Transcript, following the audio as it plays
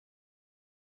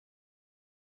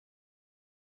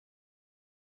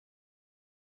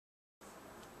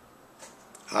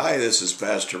Hi, this is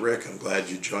Pastor Rick. I'm glad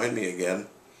you joined me again.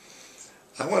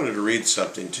 I wanted to read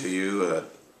something to you that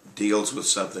deals with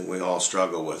something we all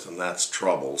struggle with, and that's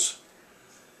troubles.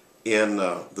 In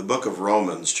the book of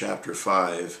Romans, chapter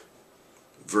 5,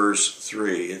 verse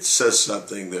 3, it says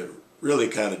something that really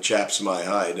kind of chaps my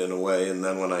hide in a way, and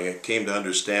then when I came to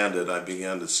understand it, I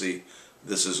began to see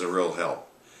this is a real help.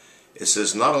 It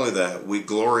says, not only that, we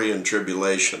glory in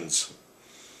tribulations,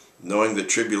 knowing that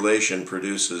tribulation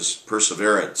produces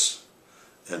perseverance,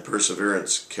 and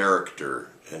perseverance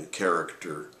character, and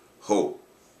character hope.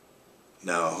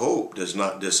 Now hope does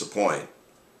not disappoint,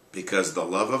 because the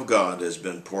love of God has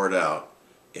been poured out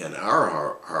in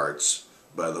our hearts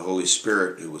by the Holy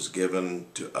Spirit who was given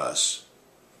to us.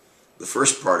 The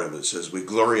first part of it says, we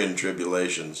glory in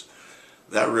tribulations.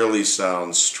 That really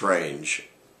sounds strange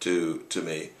to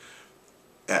me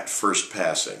at first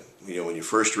passing. You know, when you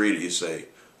first read it, you say,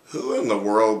 who in the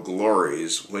world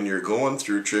glories when you're going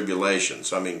through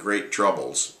tribulations? I mean, great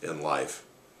troubles in life.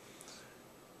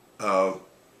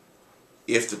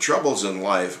 If the troubles in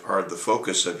life are the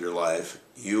focus of your life,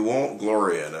 you won't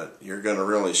glory in it. You're going to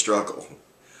really struggle.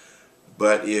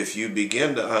 But if you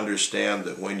begin to understand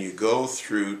that when you go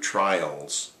through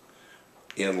trials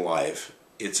in life,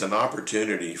 it's an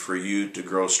opportunity for you to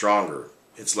grow stronger.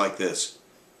 It's like this.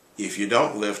 If you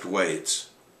don't lift weights,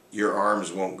 your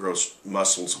arms won't grow,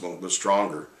 muscles won't grow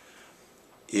stronger.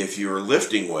 If you're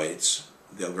lifting weights,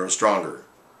 they'll grow stronger.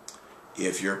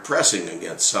 If you're pressing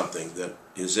against something that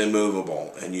is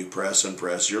immovable and you press and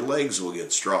press, your legs will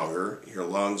get stronger, your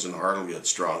lungs and heart will get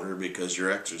stronger because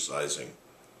you're exercising.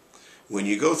 When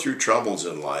you go through troubles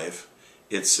in life,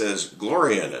 it says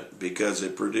glory in it because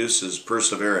it produces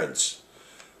perseverance.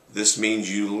 This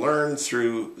means you learn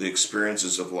through the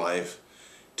experiences of life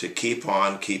to keep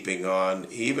on keeping on,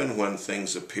 even when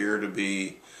things appear to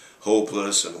be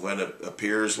hopeless and when it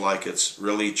appears like it's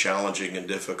really challenging and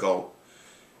difficult.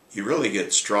 You really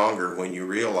get stronger when you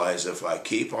realize if I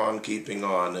keep on keeping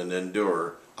on and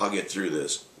endure, I'll get through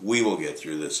this. We will get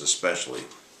through this, especially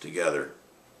together.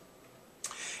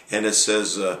 And it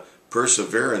says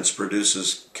perseverance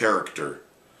produces character.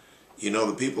 You know,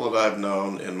 the people that I've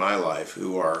known in my life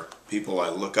who are people I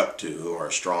look up to, who are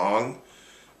strong,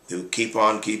 who keep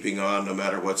on keeping on no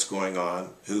matter what's going on,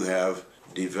 who have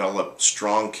developed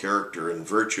strong character and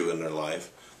virtue in their life,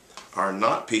 are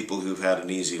not people who've had an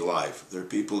easy life. They're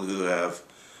people who have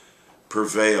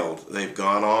prevailed. They've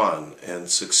gone on and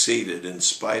succeeded in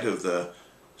spite of the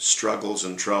struggles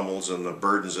and troubles and the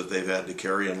burdens that they've had to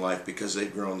carry in life because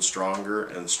they've grown stronger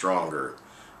and stronger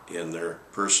in their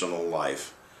personal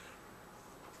life.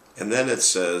 And then it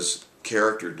says,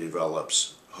 character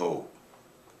develops hope.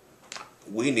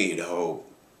 We need hope.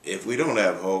 If we don't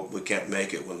have hope, we can't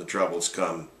make it when the troubles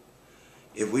come.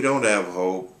 If we don't have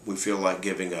hope, we feel like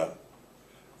giving up.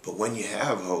 But when you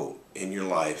have hope in your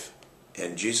life,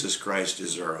 and Jesus Christ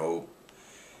is our hope,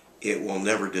 it will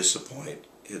never disappoint.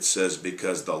 It says,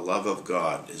 because the love of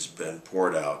God has been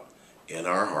poured out in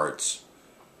our hearts.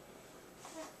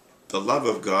 The love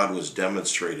of God was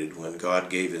demonstrated when God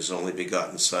gave His only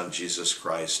begotten Son, Jesus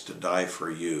Christ, to die for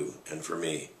you and for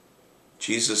me.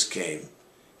 Jesus came.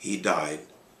 He died.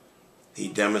 He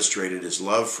demonstrated His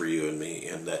love for you and me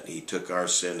in that He took our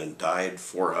sin and died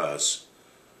for us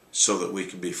so that we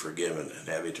could be forgiven and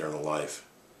have eternal life.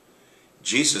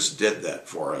 Jesus did that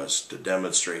for us to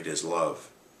demonstrate His love.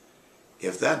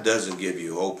 If that doesn't give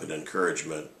you hope and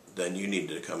encouragement, then you need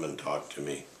to come and talk to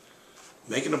me.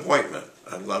 Make an appointment.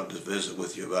 I'd love to visit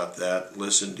with you about that,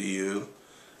 listen to you,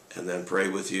 and then pray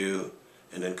with you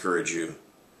and encourage you.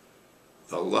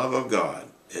 The love of God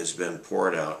has been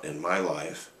poured out in my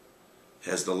life.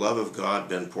 Has the love of God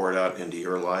been poured out into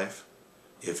your life?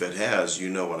 If it has, you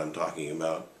know what I'm talking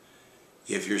about.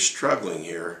 If you're struggling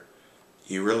here,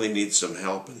 you really need some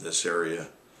help in this area,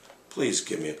 please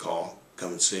give me a call.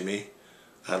 Come and see me.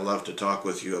 I'd love to talk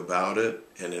with you about it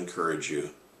and encourage you.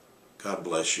 God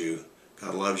bless you.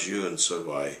 God loves you, and so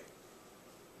do I.